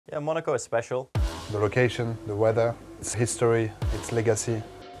Yeah, Monaco is special. The location, the weather, its history, its legacy,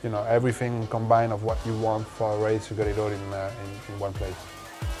 you know, everything combined of what you want for a race, you got it all in one place.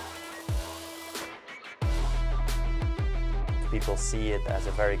 People see it as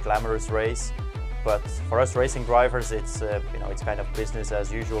a very glamorous race, but for us racing drivers, it's it's kind of business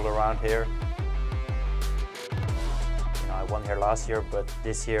as usual around here. I won here last year, but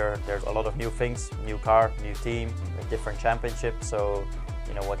this year there's a lot of new things, new car, new team, a different championship. So,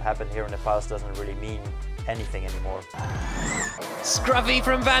 what happened here in the past doesn't really mean anything anymore. Scruffy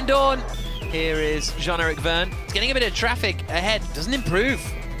from Vandoorne. Here is Jean-Éric Vergne. It's getting a bit of traffic ahead, doesn't improve.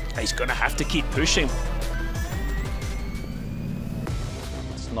 He's going to have to keep pushing.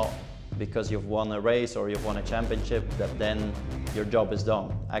 It's not because you've won a race or you've won a championship that then your job is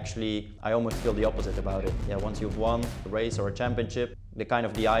done. Actually, I almost feel the opposite about it. Yeah, once you've won a race or a championship,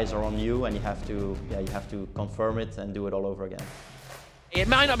 the eyes are on you, and you have to confirm it and do it all over again. It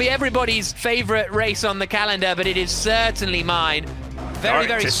might not be everybody's favourite race on the calendar, but it is certainly mine.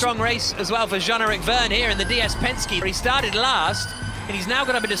 Very strong race as well for Jean-Éric Vergne here in the DS Penske. He started last, and he's now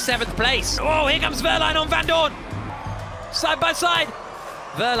got up into 7th place. Oh, here comes Vergne on Vandoorne. Side by side.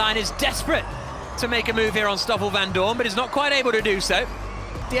 Vergne is desperate to make a move here on Stoffel Vandoorne, but is not quite able to do so.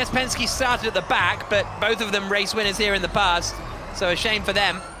 DS Penske started at the back, but both of them race winners here in the past, so a shame for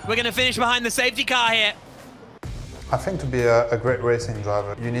them. We're going to finish behind the safety car here. I think to be a great racing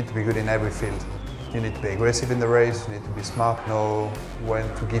driver, you need to be good in every field. You need to be aggressive in the race, you need to be smart, know when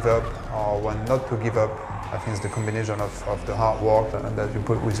to give up or when not to give up. I think it's the combination of the hard work and that you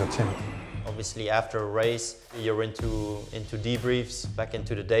put with your team. Obviously, after a race, you're into debriefs, back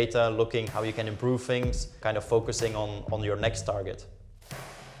into the data, looking how you can improve things, kind of focusing on your next target.